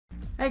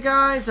Hey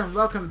guys, and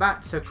welcome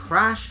back to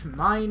Crash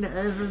Mind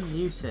Over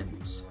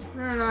Mutant.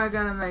 We're now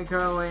gonna make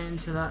our way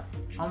into that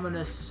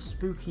ominous,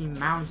 spooky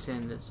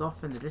mountain that's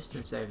off in the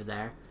distance over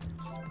there.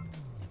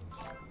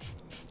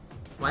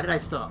 Why did I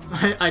stop?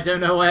 I don't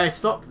know why I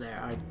stopped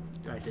there.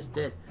 I just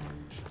did.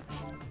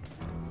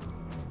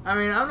 I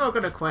mean, I'm not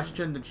gonna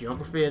question the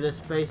geography of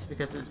this place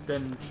because it's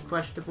been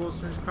questionable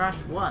since Crash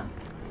 1.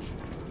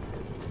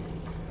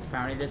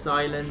 Apparently this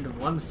island,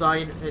 one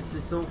side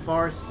it's all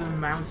forest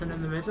and mountain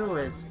in the middle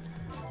is.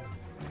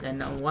 Then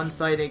on one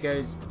side it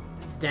goes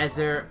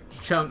desert,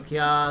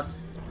 junkyard.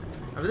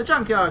 I mean, the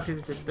junkyard could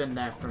have just been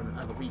there for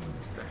other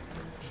reasons,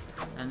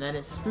 but... And then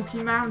it's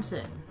Spooky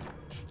Mountain.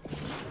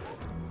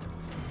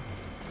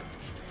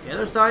 The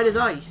other side is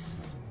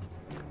ice.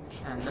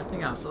 And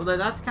nothing else. Although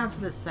that's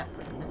counted as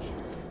separate.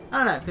 I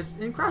don't know, because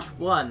in Crash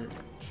 1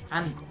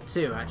 and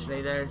 2 actually,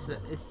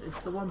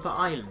 it's the one per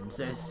island.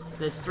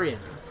 There's 3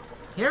 of them.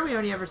 Here we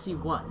only ever see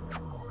 1.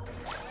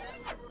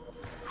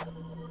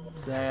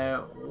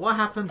 So, what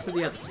happened to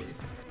the other 2?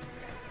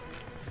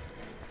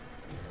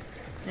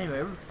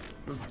 Anyway,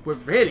 we're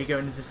really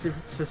going into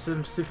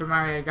some Super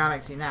Mario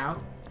Galaxy now.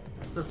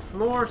 The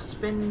floor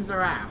spins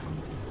around.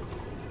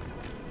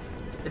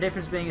 The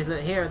difference being is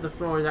that here the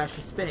floor is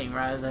actually spinning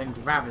rather than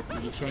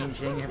gravity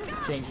changing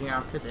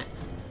our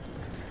physics.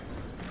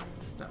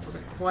 So that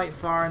wasn't quite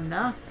far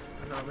enough.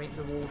 I've got to make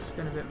the wall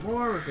spin a bit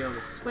more, reveal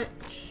the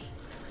switch.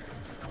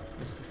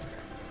 Let's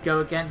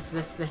go against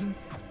this thing.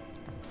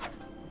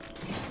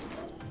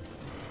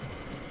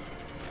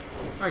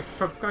 I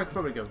could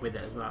probably go with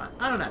it as well.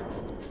 I don't know.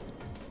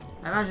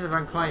 I imagine if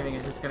I'm climbing,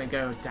 it's just going to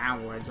go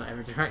downwards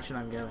whatever direction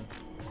I'm going.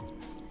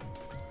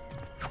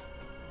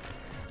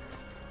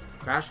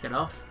 Crash, get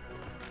off.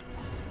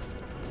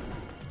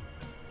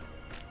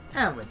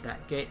 And with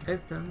that gate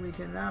open, we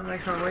can now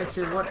make our way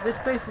to what this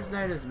place is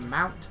known as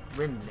Mount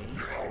Grimley.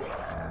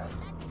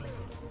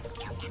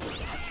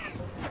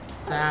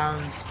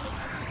 Sounds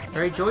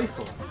very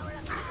joyful,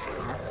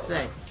 I have to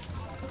say.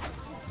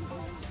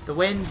 The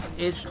wind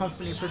is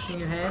constantly pushing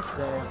you here,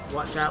 so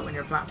watch out when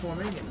you're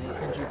platforming. It may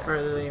send you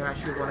further than you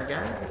actually want to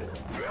go.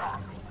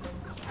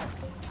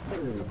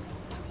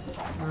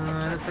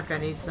 Looks like I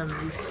need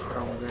somebody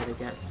stronger to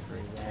get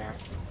through there.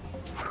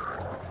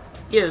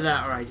 Either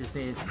that or I just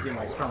needed to do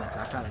my strong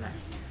attack, I don't know.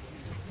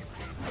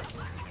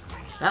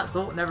 That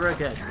thought never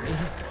occurred to me.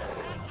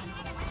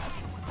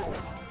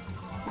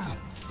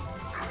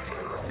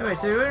 Anyway,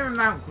 so we're in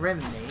Mount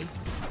Grimley,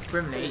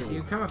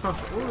 you come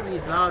across all of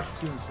these large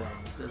tombstones.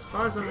 As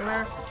far as I'm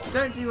aware,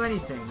 don't do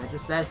anything. They're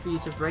just there for you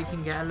to break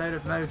and get a load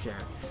of mojo.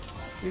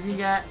 You can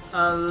get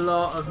a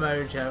lot of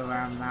mojo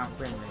around Mount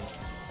Grimley.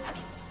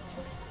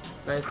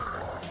 Both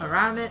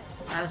around it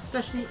and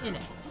especially in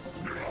it.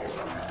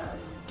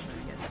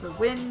 Against the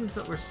wind,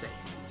 but we're safe.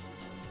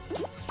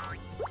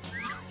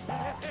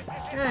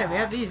 Yeah, we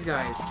have these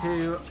guys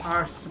who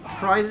are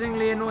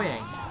surprisingly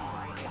annoying.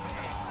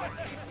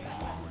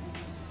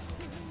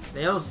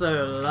 They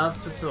also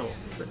love to talk,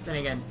 but then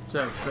again, so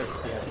are supposed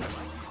to be others.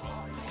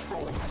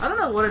 I don't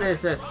know what it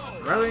is they're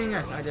throwing.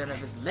 I don't know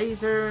if it's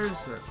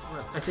lasers or...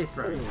 Well, I say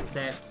throwing.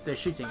 They're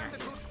shooting at you.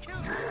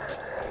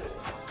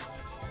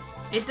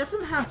 It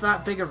doesn't have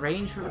that big a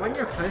range, but when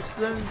you're close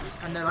to them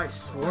and they're like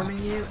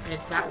swarming you,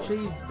 it's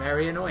actually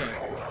very annoying.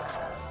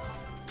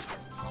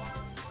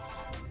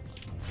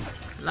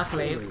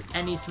 Luckily,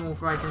 any small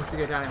fry tends to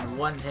go down in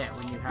one hit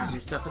when you have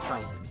your stuff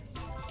aside.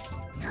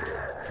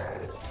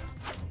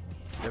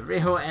 The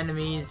real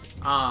enemies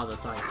are the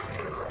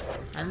Titans.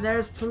 And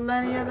there's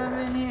plenty of them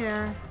in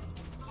here.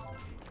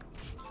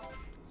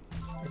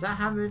 Is that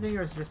hand moving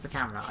or is it just the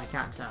camera? I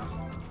can't tell.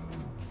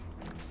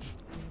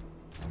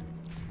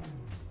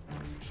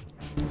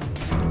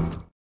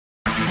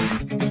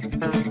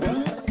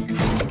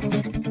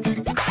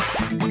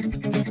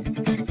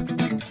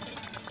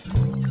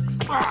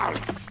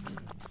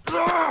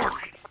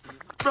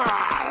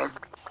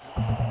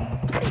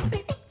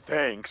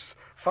 Thanks.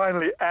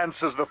 Finally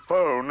answers the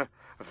phone.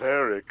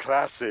 Very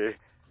classy.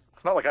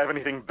 It's not like I have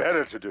anything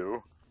better to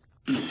do.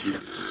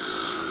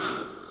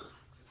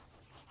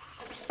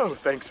 Oh,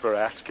 thanks for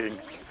asking.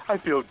 I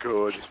feel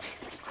good.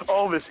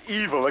 All this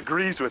evil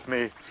agrees with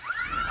me.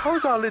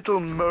 How's our little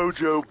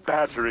mojo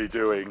battery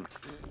doing?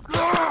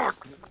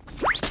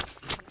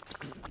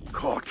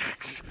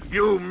 Cortex,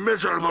 you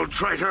miserable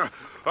traitor!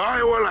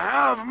 I will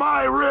have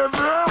my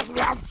revenge!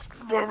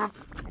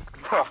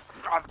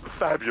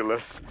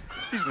 Fabulous.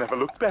 He's never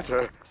looked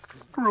better.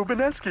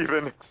 Rubenesque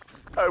even.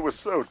 I was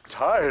so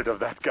tired of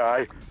that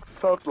guy.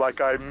 Felt like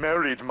I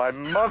married my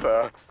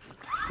mother.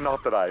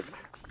 Not that I've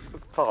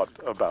thought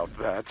about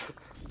that.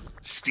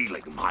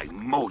 Stealing my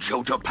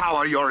mojo to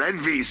power your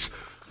envies.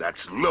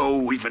 That's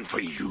low even for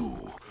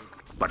you.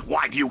 But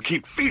why do you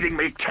keep feeding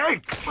me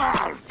cake?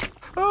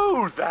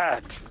 Oh,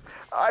 that.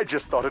 I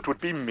just thought it would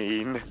be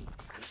mean.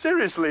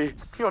 Seriously,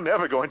 you're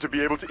never going to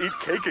be able to eat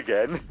cake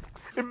again.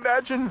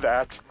 Imagine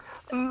that.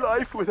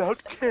 Life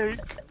without cake.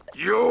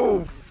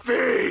 You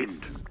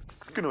fiend!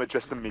 Going to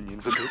adjust the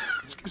minions a bit.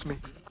 Excuse me.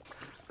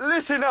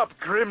 Listen up,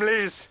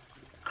 Grimleys.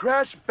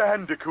 Crash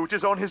Bandicoot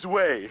is on his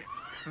way.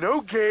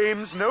 No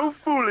games, no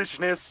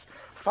foolishness.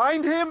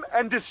 Find him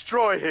and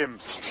destroy him.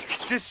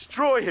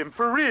 Destroy him,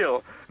 for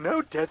real.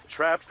 No death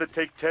traps that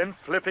take 10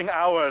 flipping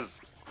hours.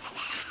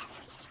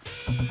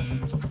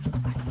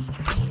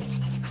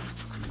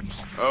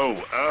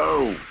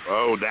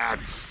 Oh,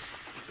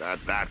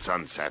 that's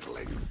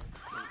unsettling.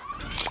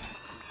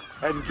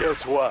 And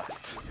guess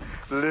what?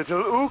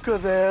 Little Uka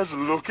there's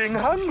looking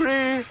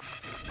hungry.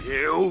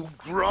 You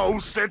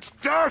gross, it's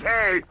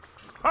dirty!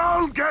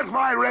 I'll get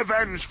my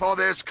revenge for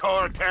this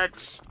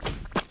cortex!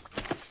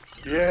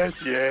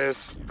 Yes,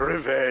 yes,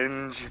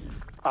 revenge.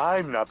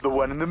 I'm not the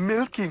one in the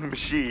milking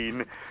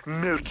machine.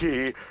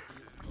 Milky...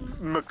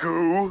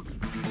 Magoo.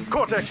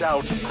 Cortex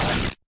out.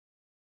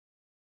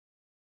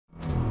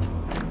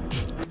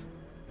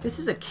 This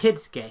is a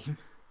kid's game.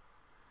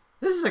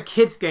 This is a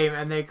kid's game,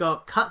 and they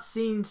got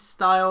cutscenes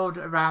styled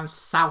around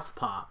South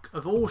Park,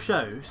 of all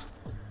shows.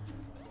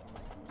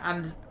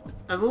 And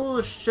of all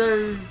the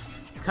shows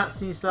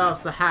cutscene styles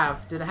to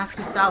have, did it have to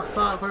be South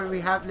Park where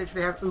we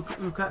literally have Uka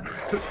Uka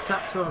hooked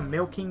up to a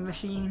milking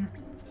machine?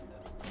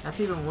 That's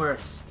even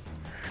worse.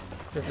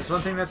 If there's one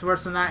thing that's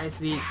worse than that, it's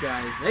these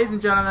guys. Ladies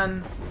and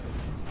gentlemen,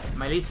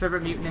 my least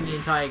favourite mutant in the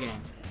entire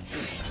game.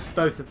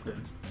 Both of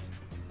them.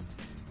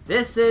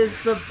 This is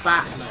the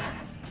Batler.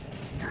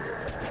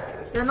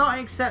 They're not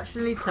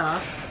exceptionally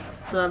tough,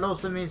 but that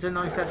also means they're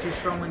not exceptionally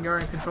strong when you're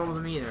in control of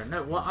them either.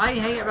 No, what I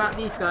hate about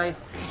these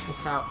guys is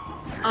how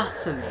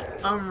utterly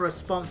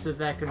unresponsive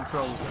their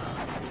controls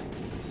are.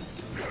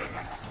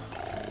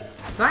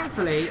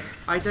 Thankfully,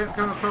 I don't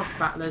come across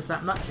Batlers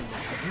that much in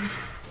this game.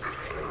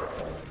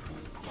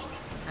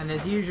 And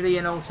there's usually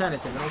an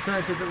alternative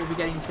that we'll be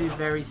getting to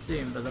very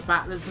soon. But the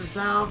Batlers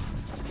themselves,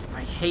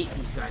 I hate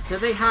these guys. So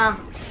they have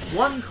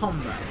one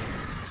combo.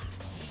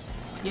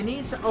 You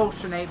need to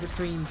alternate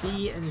between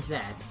B and Z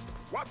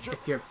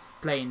if you're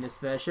playing this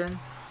version.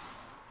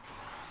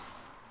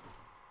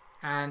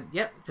 And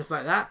yep, just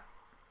like that.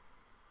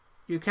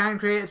 You can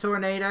create a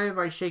tornado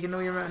by shaking the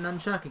remote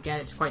nunchuck. Again,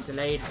 it's quite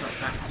delayed, it's not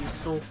that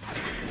useful.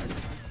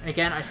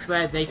 Again, I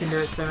swear they can do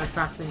it so much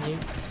faster than you.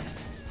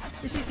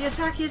 You see, the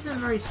attack isn't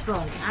very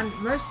strong, and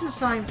most of the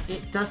time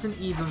it doesn't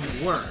even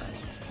work.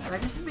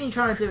 Like, this is me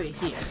trying to do it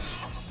here.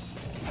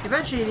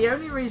 Eventually, the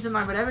only reason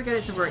I would ever get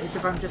it to work is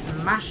if I'm just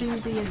mashing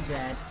B and Z,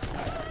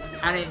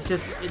 and it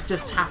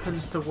just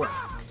happens to work.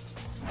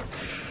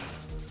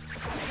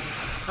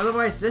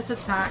 Otherwise, this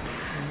attack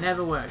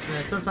never works, and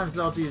then sometimes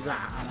they'll do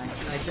that, and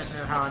I don't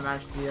know how I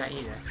managed to do that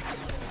either.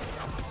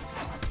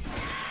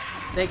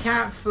 They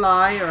can't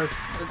fly, or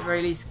at the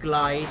very least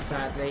glide,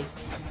 sadly.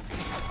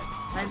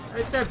 And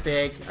they're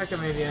big, I can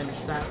maybe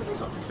understand, but they've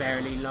got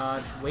fairly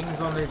large wings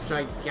on those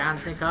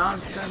gigantic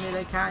arms, telling me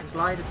they can't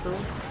glide at all.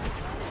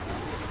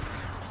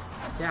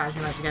 Yeah, I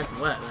actually managed to get it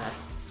to work there.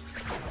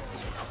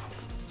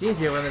 It's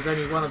easier when there's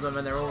only one of them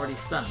and they're already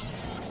stunned.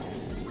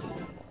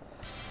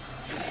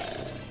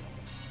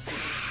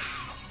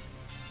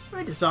 I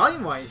mean,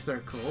 design-wise they're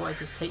cool, I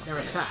just hate their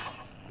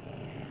attacks.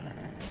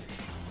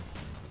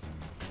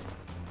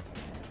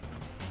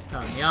 Oh,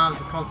 and the arms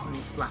are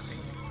constantly flapping.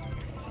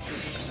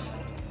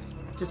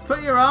 Just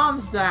put your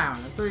arms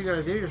down, that's all you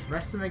gotta do, just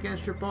rest them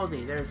against your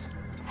body. There's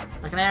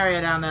like an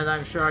area down there that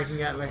I'm sure I can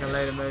get like a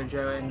load of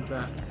mojo in,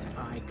 but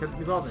I couldn't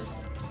be bothered.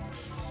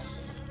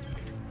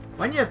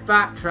 When you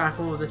backtrack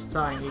all this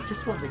time, you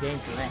just want the game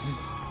to end.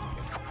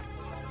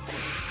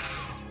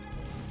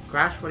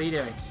 Crash, what are you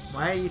doing?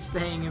 Why are you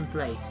staying in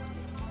place?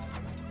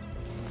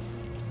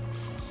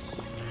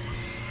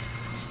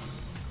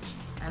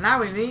 And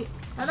now we meet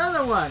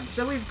another one.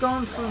 So we've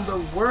gone from the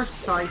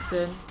worst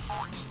Titan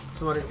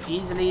to what is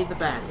easily the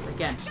best.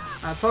 Again,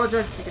 I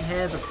apologise if you can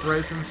hear the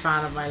broken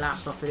fan of my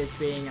laptop. It is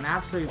being an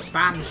absolute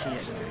banshee at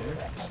the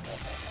moment.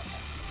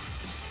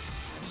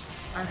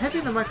 I'm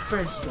hoping the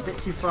microphone is just a bit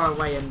too far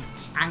away and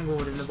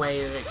angled in the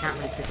way that it can't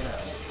really pick it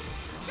up.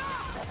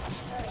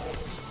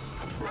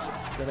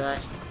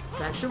 But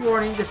extra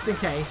warning just in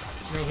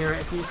case. You may hear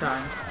it a few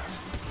times.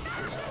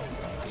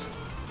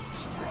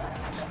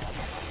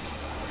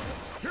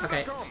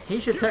 Okay, he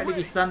should totally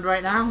be stunned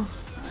right now.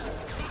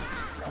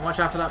 And watch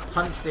out for that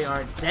punch, they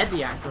are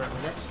deadly accurate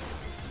with it.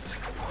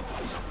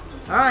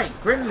 Alright,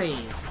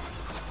 Grimleys.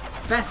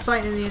 Best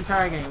sight in the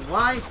entire game.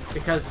 Why?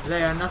 Because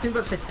they are nothing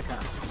but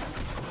fisticuffs.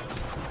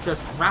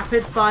 Just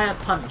rapid fire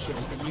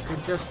punches that you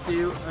can just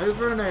do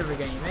over and over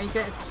again. You may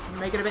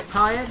get a bit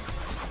tired,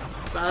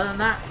 but other than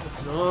that,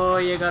 that's all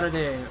you gotta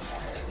do.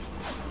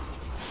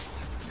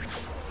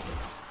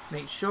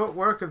 Make short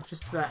work of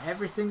just about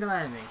every single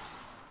enemy.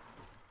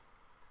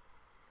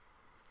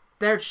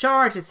 Their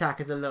charge attack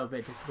is a little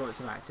bit difficult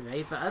to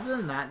activate, but other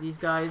than that, these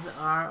guys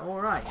are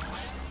alright.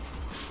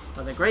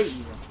 Well, they're great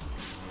even.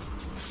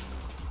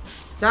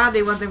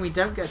 Sadly, one thing we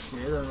don't get to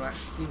do,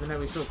 even though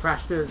we saw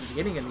Crash do it at the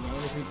beginning of the game,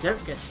 is we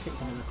don't get to kick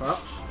them in the crotch.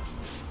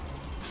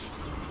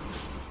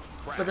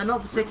 But they're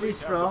not particularly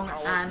strong,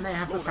 and they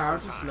have the power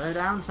to slow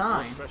down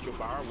time. That was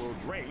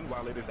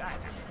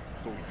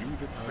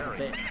a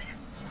bit...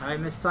 I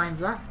mistimed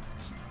that.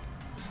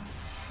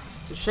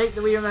 So shake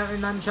the Wii Remote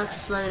and nunchuck to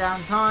slow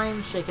down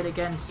time, shake it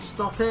again to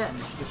stop it, and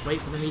just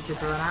wait for the meter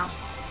to run out.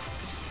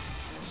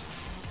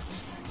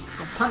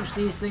 We'll punch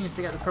these things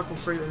to get the purple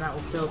fruit, and that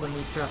will fill the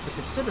meter up a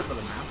considerable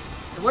amount.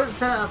 It won't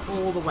fill it up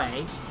all the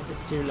way if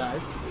it's too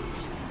low,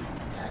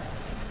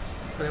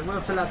 but it will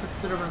fill up a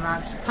considerable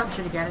amount. Just punch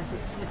it again.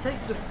 It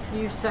takes a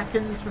few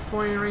seconds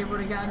before you're able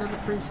to get another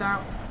fruit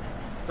out,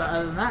 but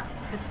other than that,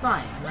 it's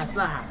fine, unless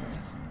that happens.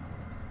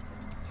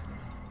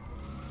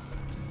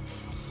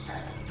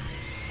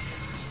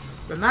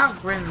 But Mount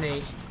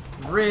Grimley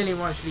really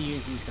wants you to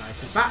use these guys.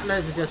 The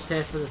Batlers are just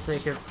here for the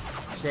sake of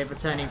they're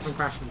returning from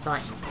Crash of the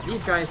Titans. But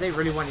these guys, they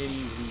really want you to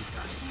use these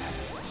guys.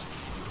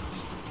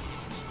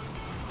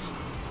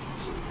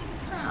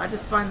 I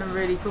just find them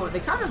really cool.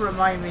 They kind of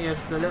remind me of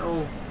the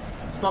little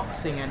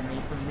boxing enemy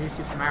from New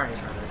Super Mario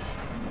Brothers.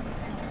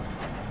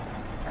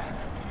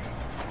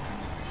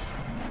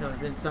 That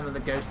was in some of the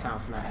Ghost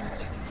House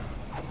levels.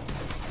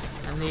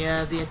 And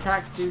the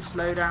attacks do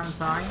slow down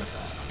time.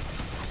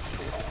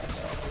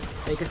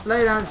 They can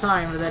slow down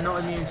time, but they're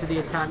not immune to the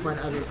attack when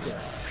others do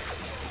it.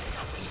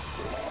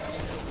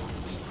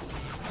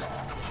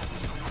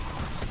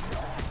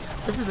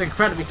 This is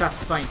incredibly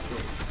satisfying to do.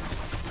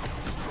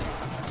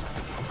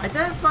 I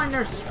don't find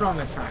their strong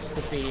attack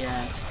to be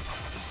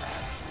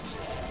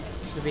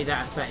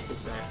that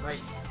effective though. Like,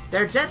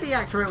 they're deadly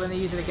accurate when they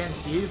use it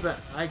against you, but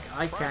I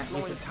can't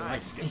use it to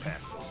life me.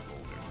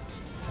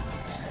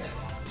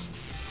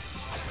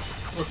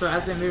 Also,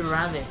 as they move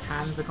around, their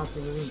hands are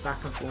constantly moving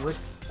back and forward.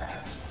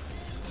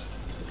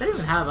 They don't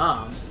even have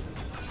arms.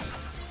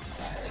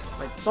 It's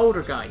like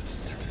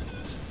Bouldergeist.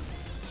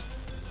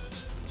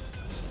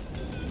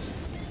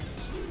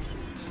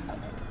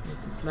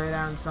 There's a slow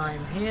down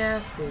time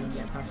here, so you can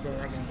get past it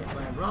without getting hit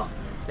by a rock.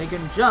 They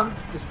can jump,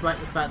 despite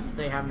the fact that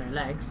they have no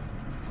legs.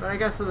 But I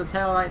guess with a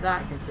tail like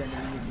that, it can certainly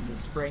be used as a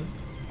spring.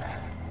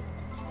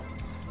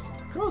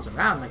 It crawls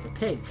around like a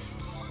pig's.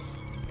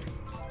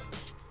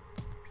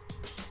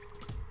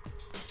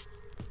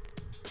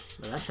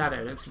 But that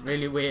shadow looks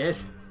really weird.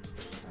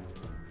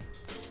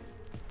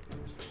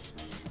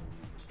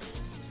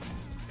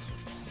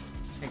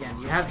 Again,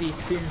 you have these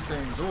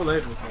tombstones all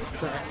over the place.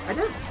 So I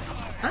don't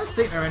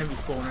think they're enemy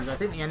spawners. I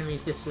think the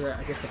enemies just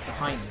I guess are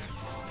behind them.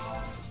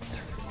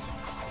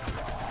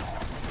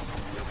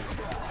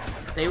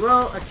 They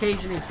will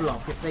occasionally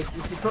block. If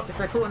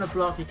they're caught in a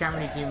block, you can't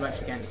really do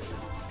much against them.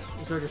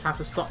 You sort of just have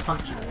to stop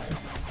punching them.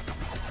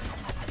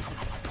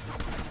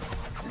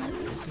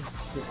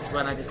 This is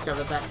when I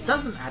discovered that it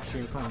doesn't add to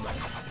your combo.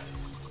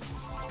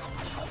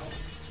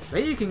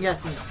 But you can get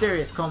some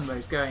serious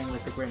combos going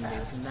with the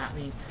Grimleys, and that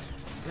means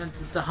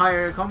the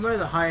higher your combo,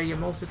 the higher your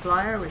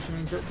multiplier, which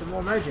means that the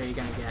more mojo you're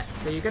going to get.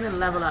 So you're going to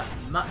level up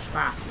much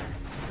faster.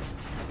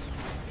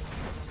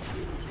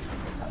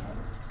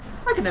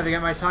 I can never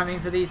get my timing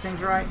for these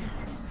things right.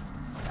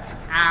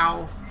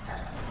 Ow.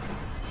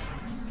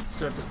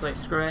 So just like,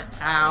 screw it.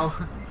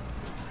 Ow.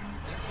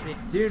 They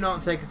do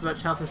not take as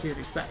much health as you would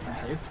expect them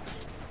to.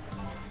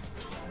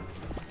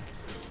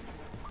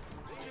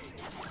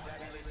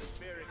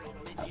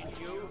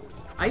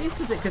 I used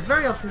to think, because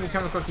very often you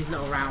come across these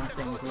little round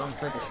things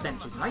alongside the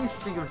stenches, and I used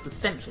to think it was the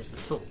stenches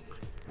that talk.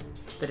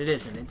 But it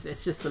isn't,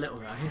 it's just the little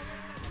guys.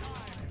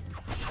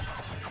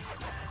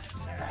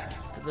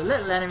 But the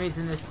little enemies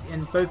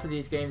in both of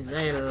these games,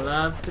 they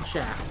love to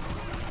chat.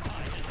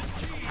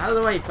 Out of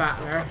the way,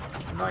 Batler.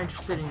 I'm not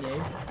interested in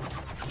you.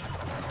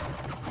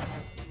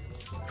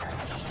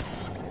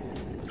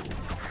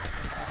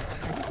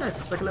 I just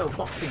noticed it's like a little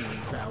boxing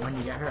bell when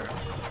you get hurt.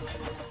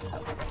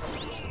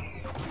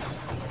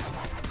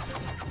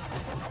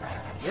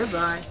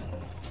 Goodbye.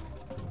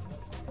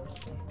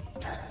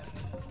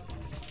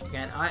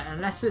 Again,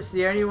 unless it's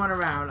the only one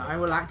around, I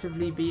will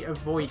actively be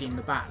avoiding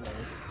the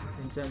Batlers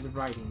in terms of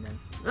riding them.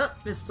 Oh,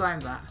 this time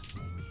that.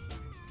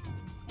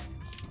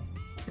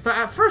 It's like,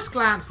 at first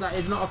glance, that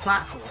is not a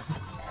platform.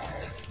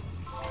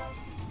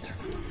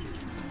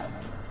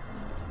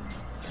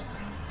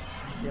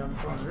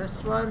 Jump on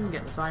this one,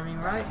 get the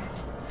timing right.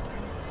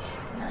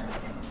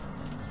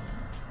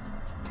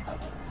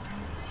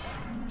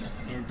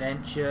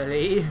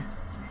 Eventually.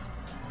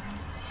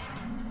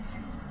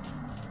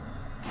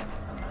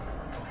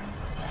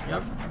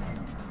 Jump.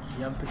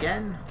 Jump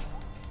again.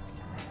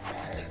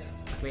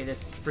 Luckily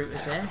this fruit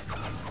is here.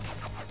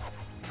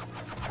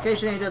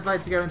 Occasionally it does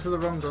like to go into the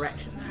wrong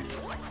direction.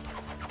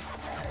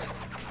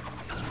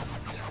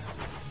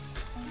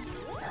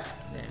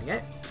 There we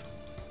go.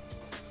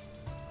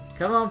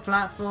 Come on,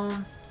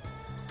 platform.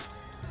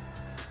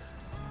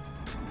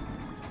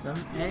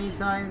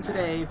 Anytime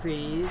today,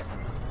 please.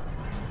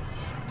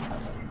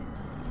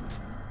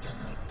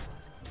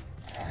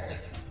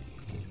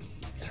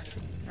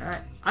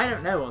 Alright, I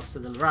don't know what's to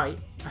the right.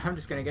 I'm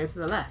just going to go to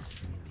the left,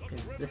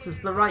 because this is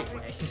the right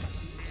way.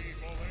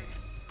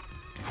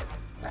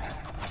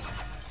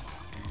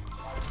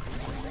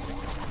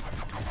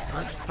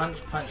 Punch,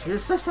 punch, punch. This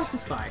is so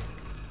satisfying.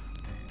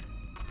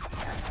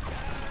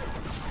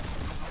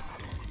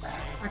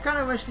 I kind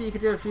of wish that you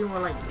could do a few more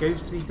like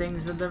ghostly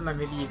things with them, like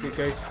maybe you could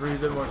go through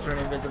them or turn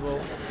invisible.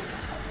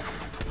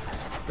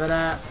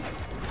 But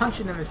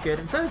punching them is good,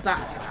 and so is that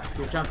attack,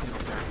 your jumping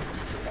attack.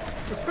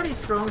 It's pretty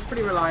strong, it's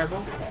pretty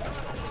reliable.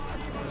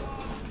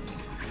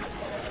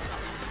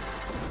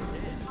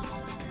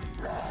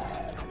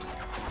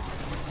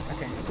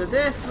 Okay, so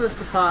this was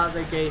the part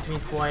that gave me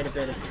quite a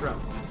bit of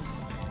trouble.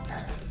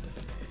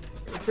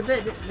 It's a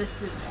bit,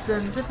 there's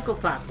some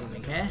difficult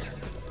platforming here.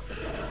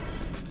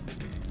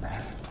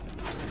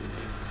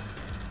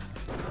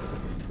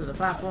 So the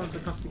platforms are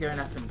constantly going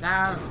up and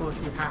down. Of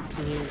course, you have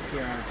to use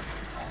your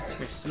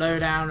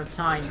slowdown of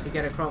time to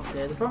get across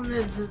here. The problem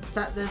is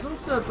that there's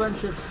also a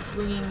bunch of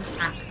swinging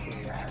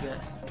axes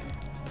that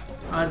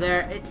are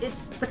there.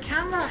 It's the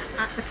camera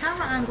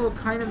angle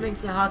kind of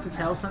makes it hard to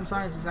tell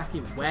sometimes exactly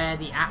where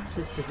the axe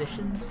is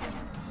positioned.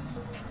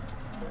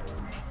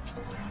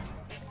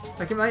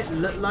 Like it might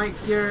look like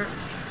you're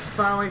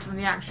far away from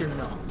the axe, or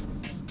not.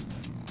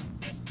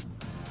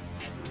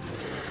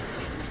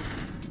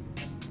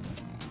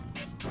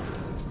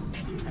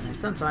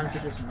 Sometimes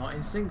they're just not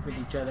in sync with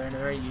each other in a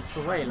very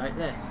useful way, like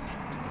this.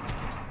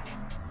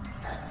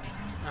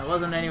 I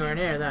wasn't anywhere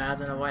near that, I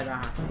don't know why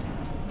that happened.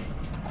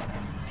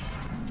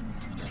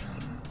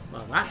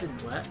 Well, that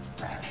didn't work.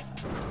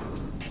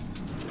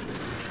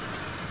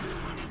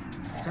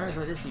 Sounds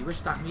like this, you wish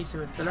that meter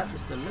would fill up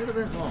just a little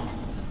bit more.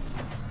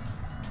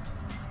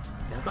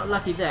 Okay, I got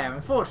lucky there.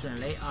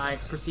 Unfortunately, I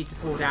proceed to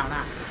fall down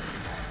afterwards.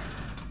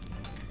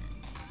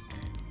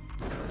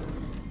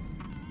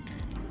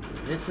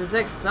 This is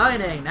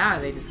exciting! Now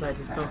they decide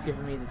to stop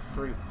giving me the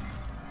fruit.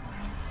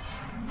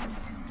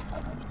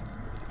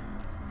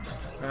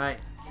 Right.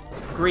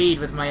 Greed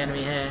was my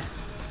enemy here.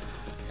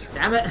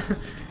 Damn it!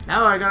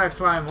 Now I gotta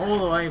climb all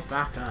the way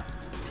back up.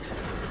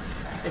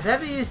 If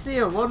ever you see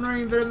a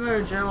wandering bit of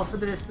mojo off in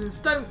the distance,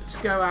 don't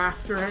go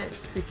after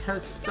it,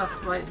 because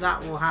stuff like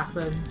that will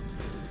happen.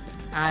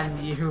 And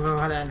you will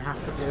then have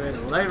to do it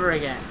all over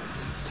again.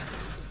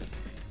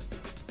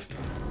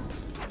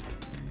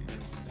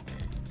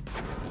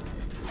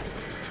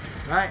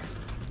 Right,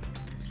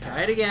 let's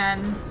try it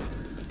again.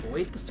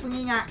 Avoid the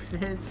swinging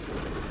axes.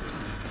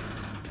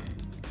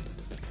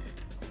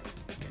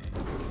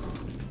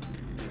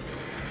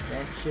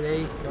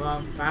 Eventually, go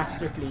on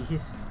faster,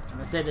 please.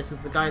 And I said this is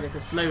the guy that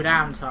could slow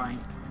down time.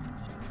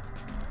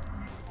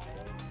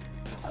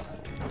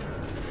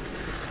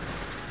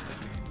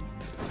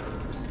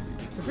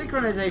 The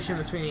synchronization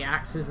between the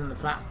axes and the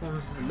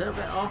platforms is a little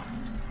bit off.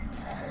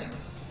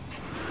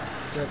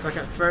 So it's like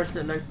at first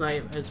it looks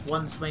like as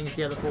one swings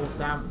the other falls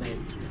down, but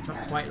they're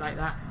not quite like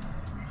that.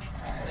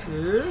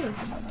 Ooh.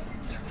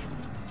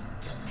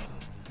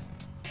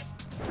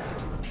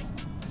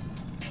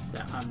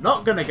 So I'm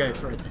not gonna go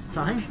for it this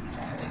time.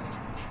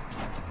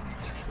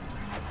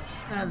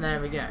 And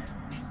there we go.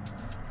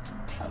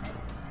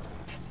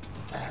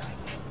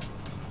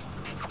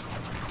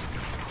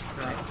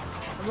 Right.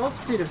 A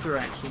multitude of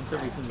directions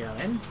that we can go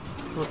in.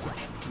 Of course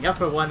the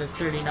upper one is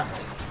clearly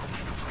nothing.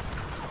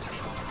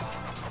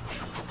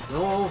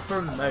 All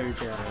from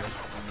Mojo.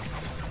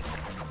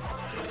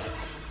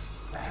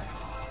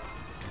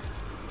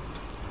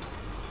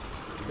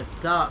 The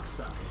dark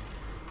side.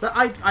 So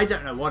I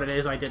don't know what it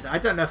is I did. I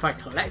don't know if I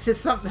collected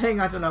something.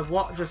 I don't know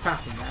what just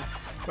happened there.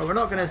 But we're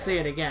not going to see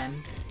it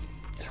again.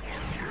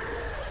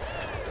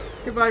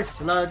 Goodbye,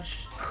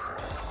 Sludge.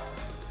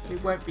 We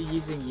won't be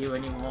using you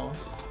anymore.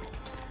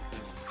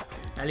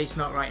 At least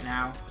not right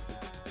now.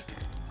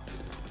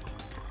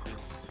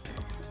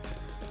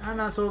 And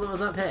that's all that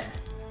was up here.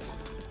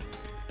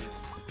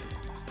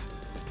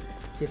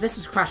 See, if this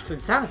was Crash to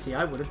Insanity,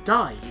 I would have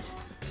died.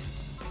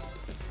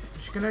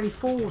 You can only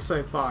fall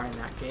so far in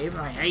that game,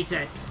 and I hate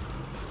it.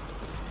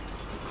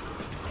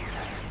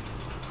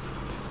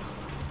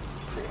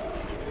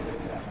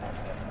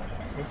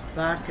 If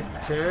I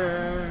could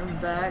turn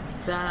back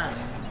time.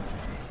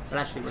 But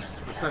actually, we're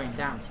slowing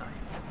down time.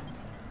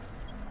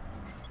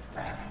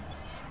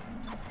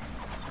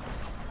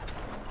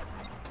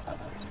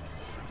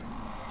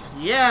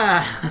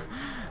 Yeah!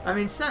 I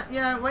mean, so, you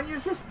know, when you're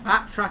just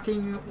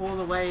backtracking all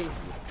the way,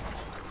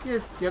 you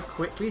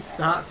quickly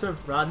start to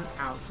run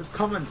out of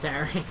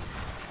commentary.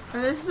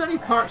 And this is only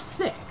part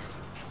 6.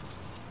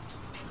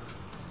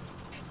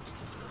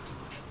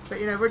 But,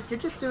 you know, you're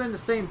just doing the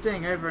same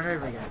thing over and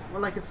over again.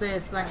 All I can say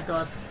is, thank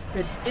God,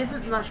 there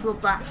isn't much more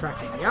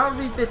backtracking. We are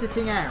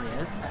revisiting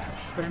areas,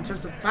 but in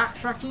terms of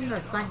backtracking, there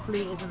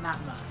thankfully isn't that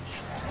much.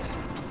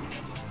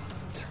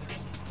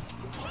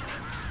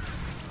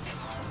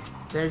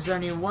 There's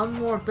only one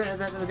more bit of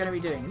it that we're going to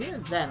be doing.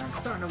 Even then, I'm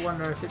starting to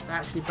wonder if it's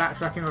actually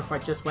backtracking or if I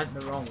just went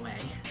the wrong way.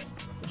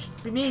 Which,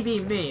 me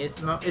being me, is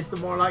the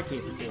more likely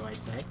of the two, I'd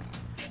say.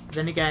 But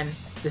then again,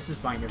 this is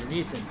Binder of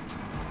Mutant.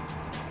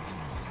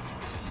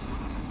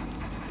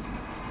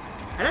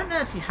 I don't know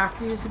if you have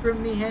to use the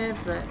Grimly here,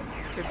 but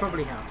it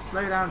probably helps.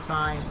 Slow down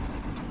time.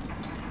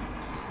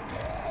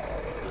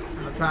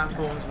 And the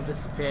platforms will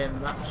disappear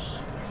much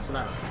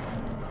slower.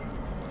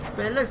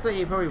 But it looks like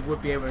you probably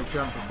would be able to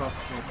jump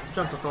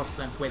across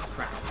them with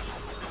Crash.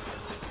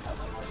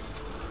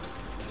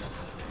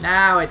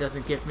 Now it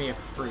doesn't give me a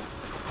fruit.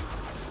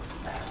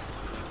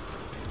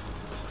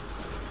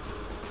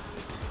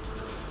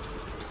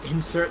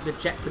 Insert the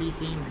Jeopardy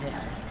theme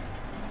here.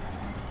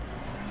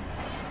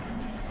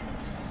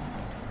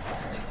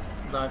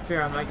 Though I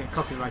fear I might get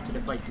copyrighted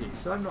if I do,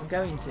 so I'm not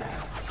going to. Now,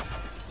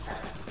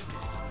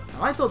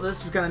 I thought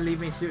this was going to lead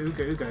me to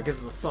Uka Uka because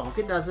of the fog.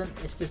 It doesn't.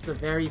 It's just a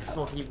very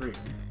foggy room.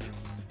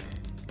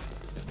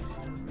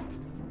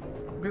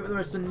 With the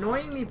most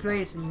annoyingly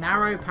placed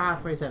narrow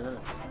pathways ever.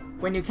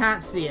 When you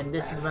can't see, and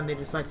this is when they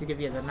decide to give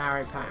you the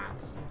narrow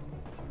paths.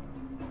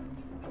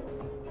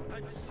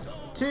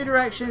 2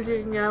 directions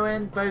you can go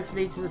in, both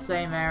lead to the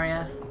same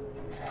area.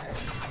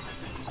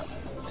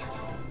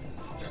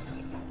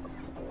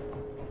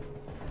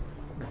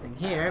 Nothing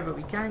here, but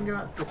we can go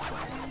up this way.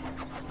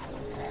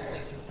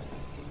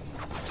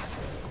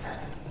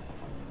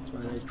 It's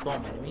one of those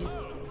bomb enemies.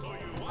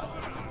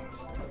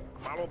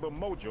 Follow the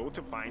mojo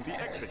to find the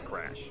exit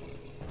crash.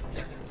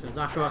 So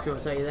Zakaraki will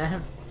say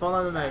there,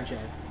 follow the mojo. It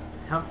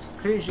helps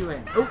clues you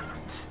in. Oh!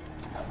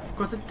 Of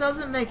course it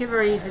doesn't make it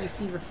very easy to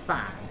see the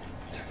fan.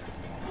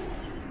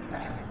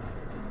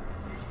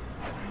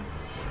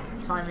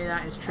 Timing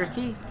that is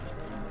tricky.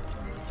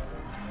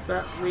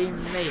 But we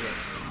made it.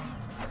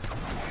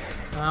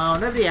 Oh,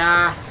 nobody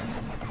asked.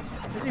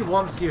 Nobody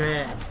wants you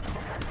here.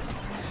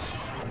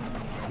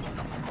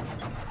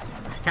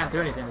 I can't do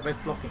anything, they're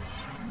both blocking.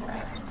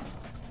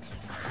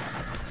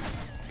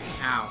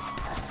 Ow.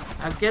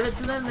 I'll give it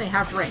to them, they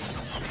have range.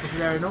 Because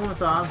they're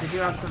enormous arms, they do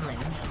have some range.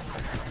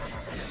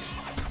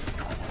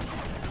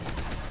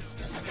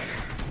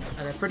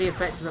 And they're pretty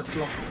effective at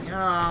blocking.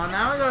 Oh,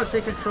 now I gotta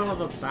take control of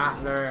a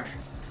Batler.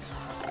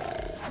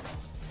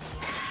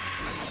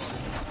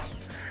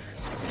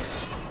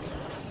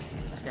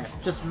 Yeah,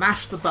 just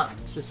mash the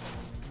buttons. Just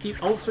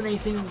keep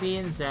alternating B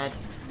and Z.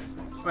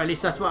 Or at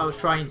least that's what I was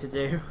trying to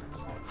do.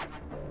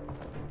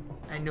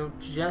 And you'll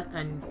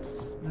and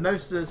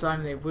most of the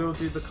time they will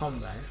do the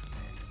combo.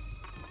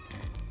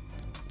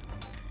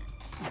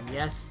 And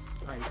yes,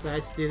 I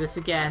decided to do this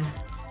again.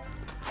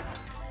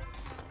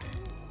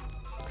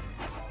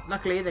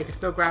 Luckily, they can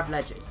still grab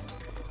ledges.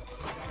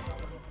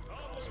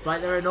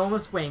 Despite their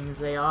enormous wings,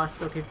 they are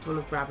still capable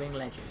of grabbing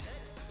ledges.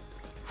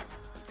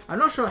 I'm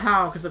not sure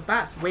how, because the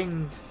bat's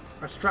wings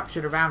are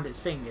structured around its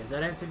fingers. I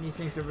don't think these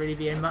things are really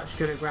being much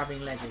good at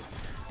grabbing ledges.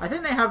 I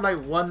think they have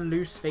like one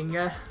loose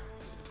finger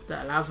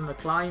that allows them to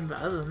climb, but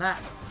other than that,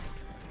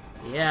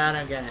 yeah, I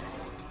don't get it.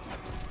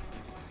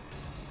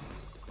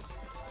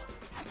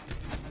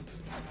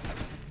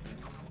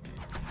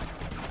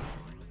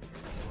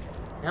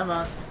 Come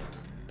on.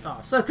 Oh,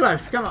 so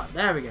close. Come on.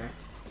 There we go.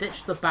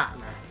 Ditch the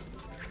Batler.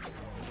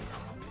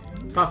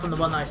 Apart from the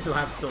one that I still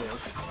have stored.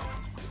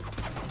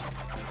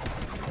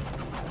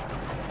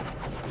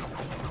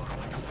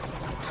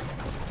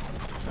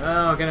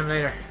 Oh, I'll get him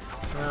later.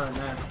 Oh,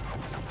 no.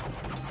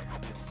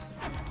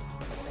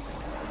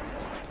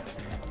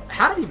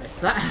 How did he miss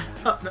that?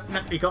 Oh,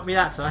 no, he got me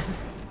that time.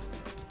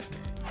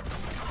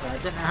 I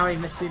don't know how he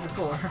missed me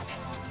before.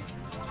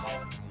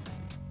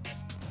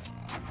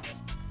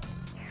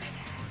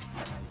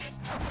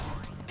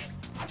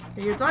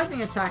 Your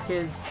diving attack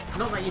is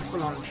not that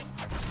useful on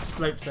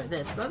slopes like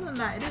this, but other than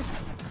that, it is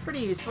pretty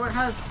useful. It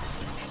has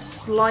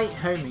slight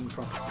homing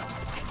properties.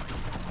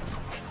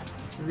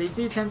 So they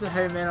do tend to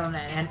home in on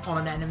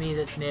an enemy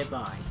that's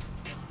nearby.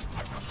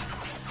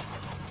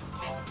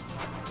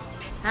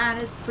 And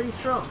it's pretty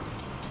strong.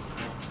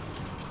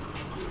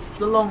 It's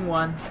the long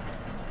one.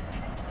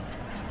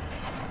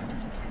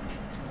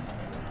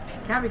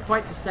 It can be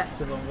quite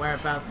deceptive on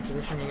whereabouts the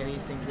positioning of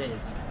these things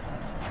is.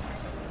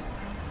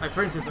 Like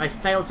for instance, I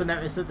failed to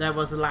notice that there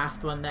was a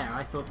last one there.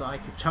 I thought that I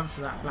could jump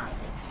to that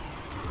platform.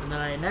 And then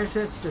I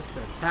noticed just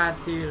a tad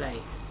too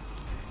late.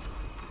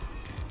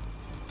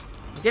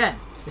 Again,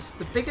 this is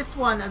the biggest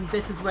one, and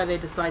this is where they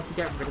decide to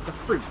get rid of the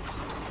fruit.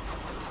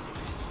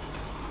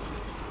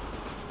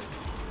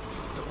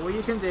 So all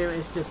you can do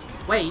is just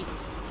wait,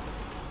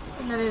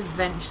 and then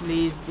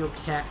eventually you'll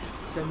get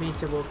the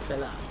meter will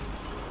fill up.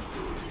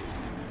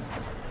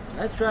 So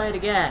let's try it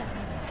again.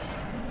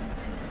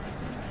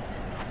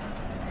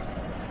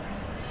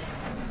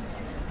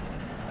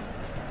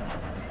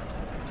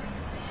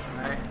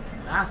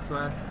 Last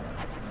one.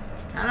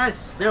 And I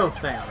still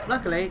failed.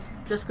 Luckily,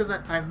 just because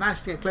I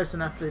managed to get close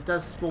enough that it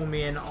does spawn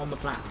me in on the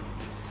platform.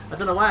 I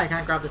don't know why I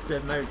can't grab this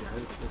bit of mojo.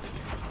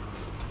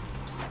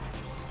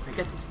 I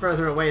guess it's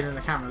further away than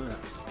the camera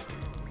looks.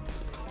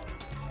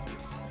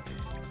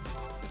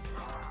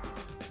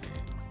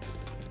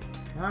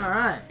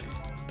 Alright.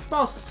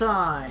 Boss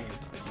time!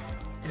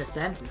 In a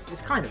sense,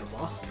 it's kind of a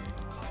boss.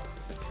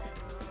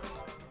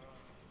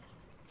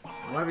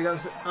 What have we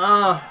got?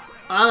 Oh,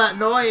 that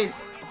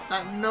noise!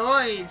 That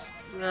noise!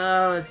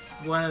 Oh, it's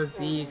one of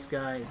these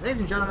guys. Ladies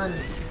and gentlemen,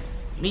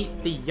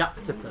 meet the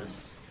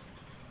Yuctopus.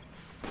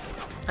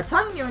 A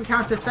Titan you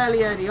encounter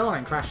fairly early on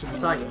in Crash of the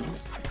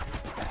Titans.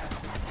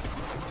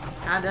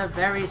 And a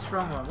very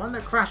strong one. One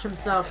that Crash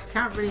himself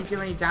can't really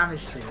do any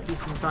damage to, at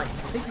least in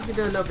Titans. I think you can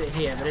do a little bit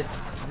here, but it's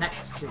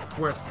next to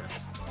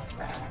worthless.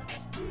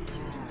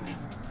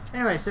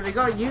 Anyway, so we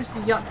gotta use the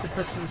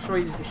Yuctopus to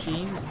destroy these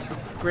machines, the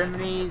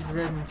Grimleys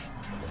and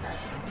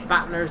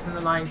Batlers and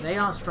the like, they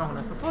aren't strong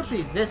enough.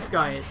 Unfortunately, this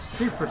guy is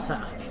super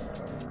tough.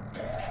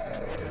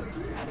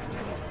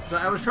 So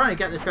I was trying to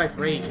get this guy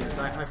for ages.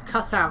 I've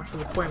cut out to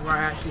the point where I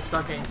actually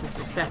start getting some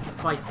success in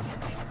fighting him.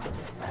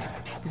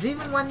 Because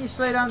even when you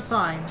slow down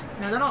time,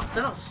 you know,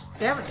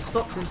 they haven't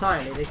stopped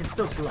entirely. They can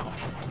still block.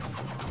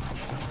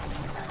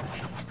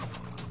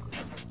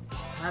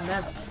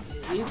 And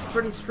he's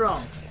pretty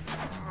strong.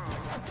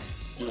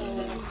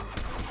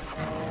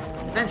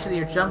 Eventually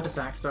your jump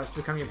attack starts to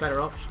become your better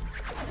option.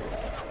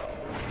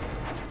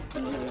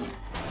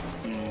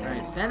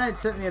 Right, then it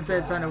took me a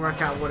bit of time to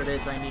work out what it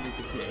is I needed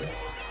to do.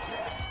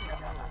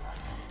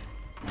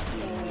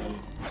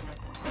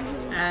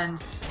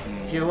 And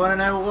do you want to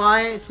know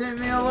why it took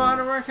me a while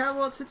to work out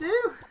what to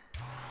do?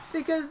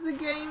 Because the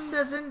game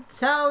doesn't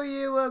tell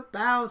you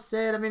about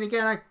it. I mean,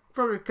 again, I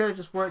probably could have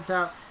just worked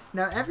out,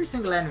 you know, every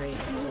single enemy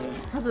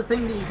has a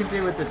thing that you can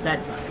do with the Z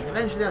button.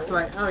 Eventually that's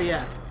like, oh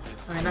yeah,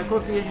 I mean, that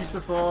caused me issues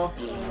before.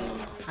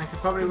 I could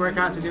probably work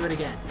out to do it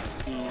again.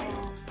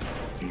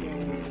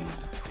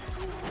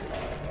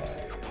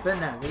 But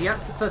no, the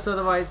octopus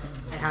otherwise,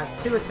 it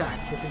has two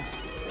attacks. It can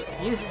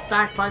use its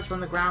bagpipes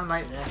on the ground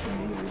like this.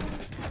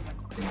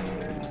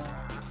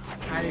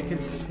 And it can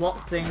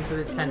swap things with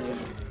its tentacle.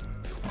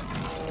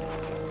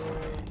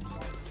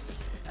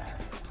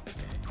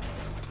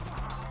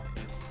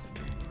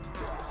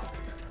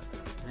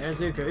 There's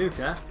Uka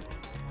Uka.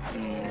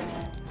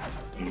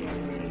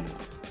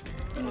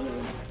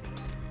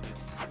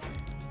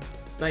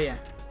 But yeah,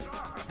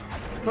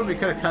 I probably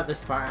could have cut this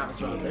part out as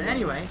well. But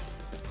anyway,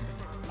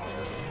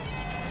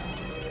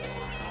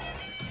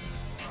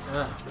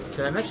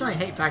 did I mention I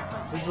hate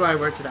bagpipes? This is where I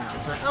worked it out.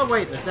 It's like, oh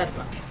wait, the Z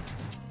button.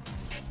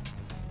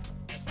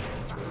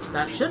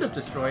 That should have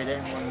destroyed it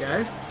in one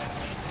go.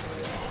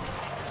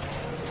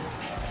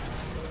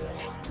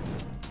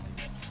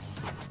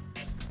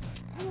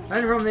 The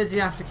only problem is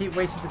you have to keep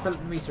waiting to fill up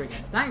the meter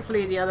again.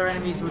 Thankfully, the other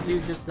enemies will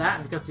do just that,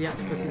 and because the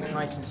octopus is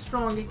nice and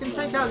strong, you can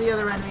take out the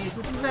other enemies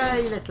with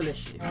very little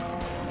issue.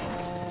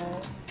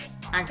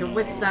 And can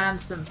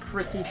withstand some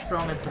pretty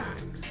strong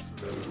attacks.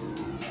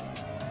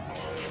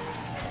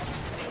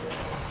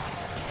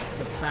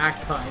 The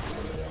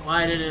bagpipes.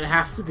 Why did it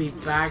have to be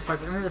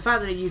bagpipes? I mean, the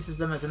fact that it uses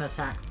them as an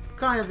attack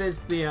kind of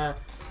is the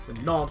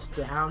nod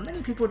to how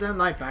many people don't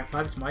like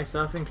bagpipes,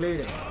 myself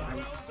included.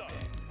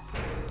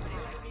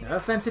 No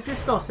offense if you're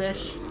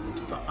Scottish,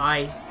 but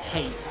I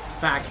hate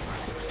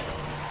bagpipes.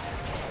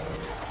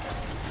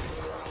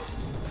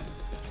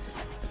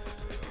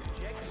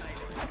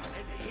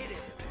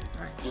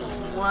 Right, just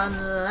one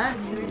left.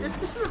 I mean,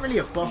 this isn't really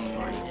a boss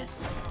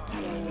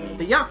fight.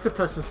 The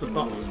octopus is the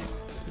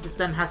boss. You just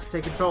then has to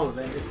take control of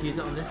it and just use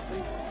it on this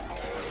thing.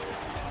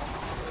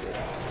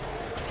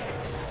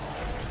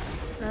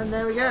 And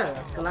there we go.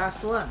 That's the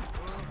last one.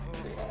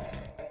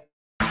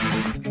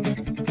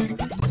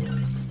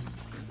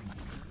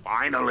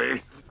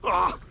 Finally!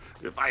 Oh,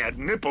 if I had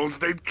nipples,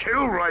 they'd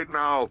kill right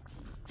now!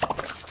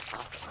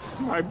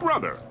 My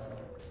brother,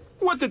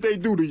 what did they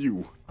do to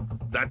you?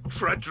 That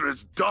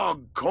treacherous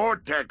dog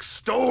Cortex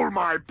stole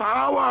my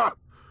power!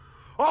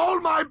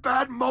 All my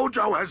bad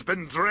mojo has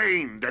been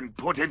drained and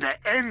put into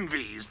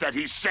envies that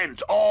he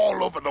sent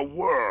all over the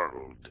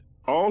world.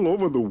 All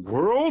over the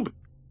world?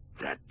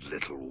 That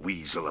little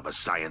weasel of a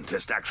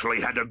scientist actually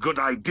had a good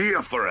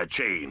idea for a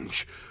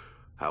change.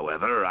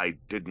 However, I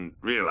didn't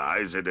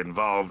realize it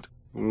involved...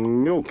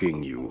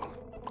 milking you.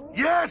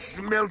 Yes,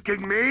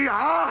 milking me!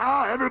 Ha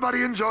ha!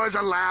 Everybody enjoys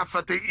a laugh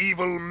at the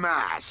evil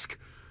mask.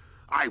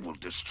 I will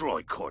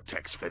destroy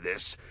Cortex for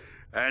this,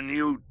 and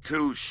you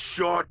two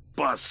short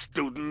bus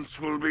students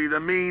will be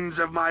the means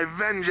of my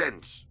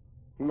vengeance.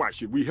 Why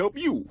should we help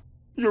you?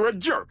 You're a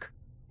jerk.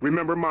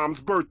 Remember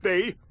Mom's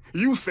birthday?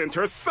 You sent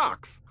her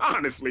socks.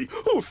 Honestly,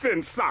 who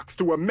sends socks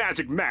to a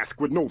magic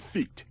mask with no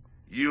feet?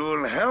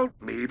 You'll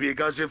help me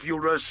because if you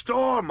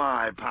restore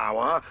my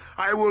power,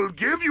 I will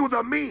give you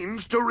the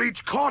means to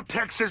reach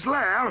Cortex's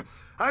lair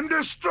and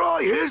destroy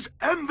his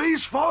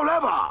envies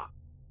forever.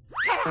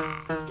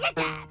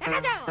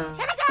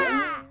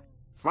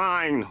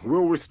 Fine,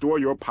 we'll restore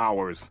your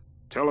powers.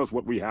 Tell us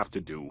what we have to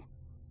do.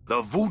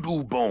 The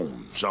voodoo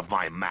bones of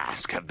my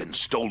mask have been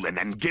stolen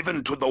and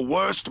given to the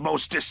worst,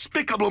 most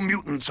despicable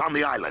mutants on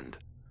the island.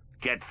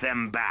 Get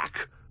them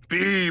back.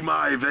 Be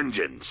my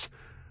vengeance.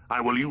 I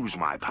will use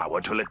my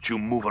power to let you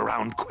move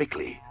around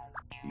quickly.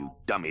 You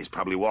dummies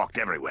probably walked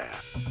everywhere.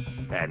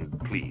 And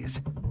please,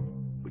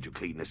 would you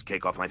clean this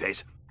cake off my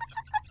face?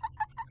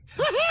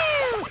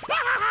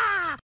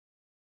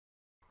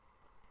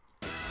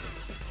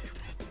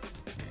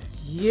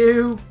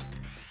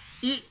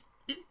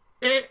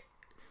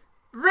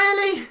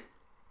 Really?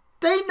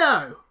 They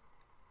know.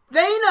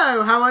 They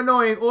know how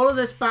annoying all of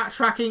this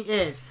backtracking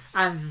is,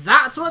 and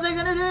that's what they're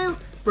gonna do?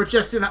 We're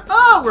just gonna,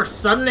 we're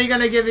suddenly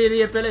gonna give you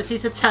the ability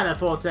to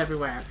teleport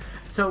everywhere.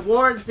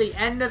 Towards the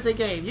end of the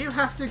game, you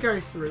have to go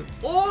through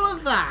all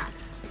of that,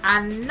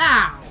 and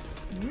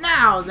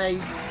now they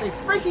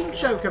freaking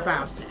joke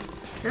about it.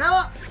 You know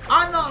what?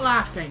 I'm not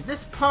laughing.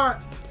 This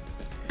part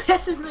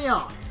pisses me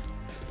off.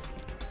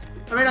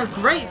 I mean, I'm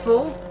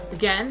grateful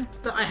again,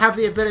 that I have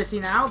the ability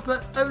now,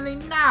 but only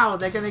now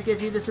they're going to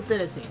give you this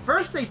ability.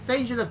 First they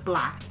fade you to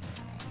black,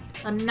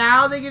 and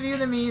now they give you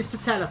the means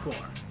to teleport.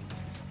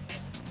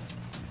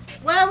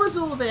 Where was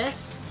all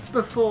this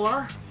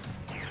before?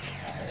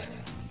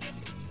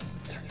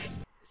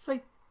 It's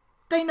like,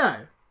 they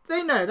know.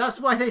 They know.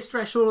 That's why they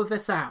stretched all of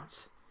this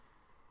out.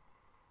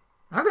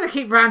 I'm going to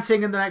keep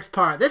ranting in the next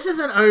part. This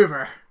isn't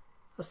over.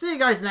 I'll see you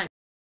guys next